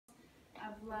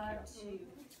love to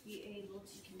be able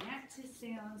to connect to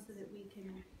sound so that we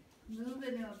can move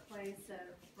into a place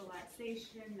of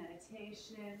relaxation,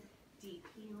 meditation, deep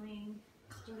healing,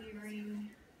 clearing,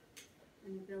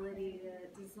 an ability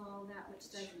to dissolve that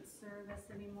which doesn't serve us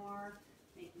anymore,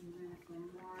 making room for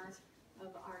more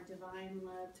of our divine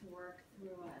love to work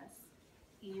through us.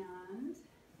 And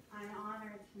I'm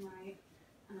honored tonight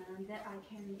that I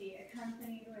can be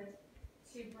accompanied with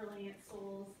two brilliant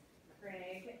souls,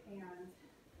 Greg and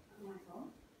Michael.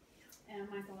 And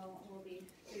Michael will be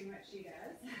doing what she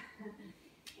does.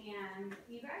 And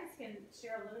you guys can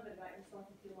share a little bit about yourself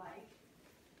if you like.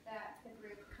 That the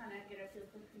group kind of get a feel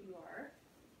for who you are.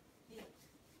 Yeah.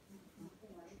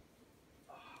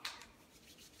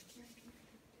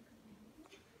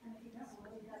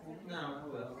 No, I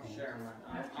will. I'll share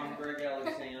mine. I'm Greg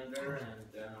Alexander,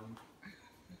 and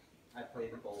I play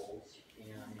the bowls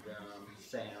and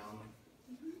sound.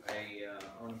 I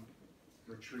own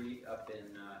a retreat up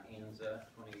in Anza,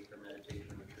 20-acre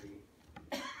meditation retreat.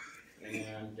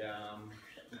 And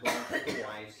I'm going to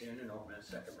Hawaii soon and open a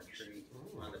second retreat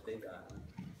on the Big Island.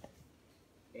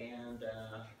 And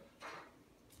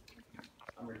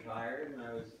I'm retired, and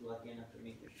I was lucky enough to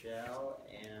meet Michele,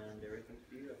 and everything's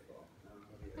beautiful. I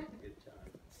hope you have a good time.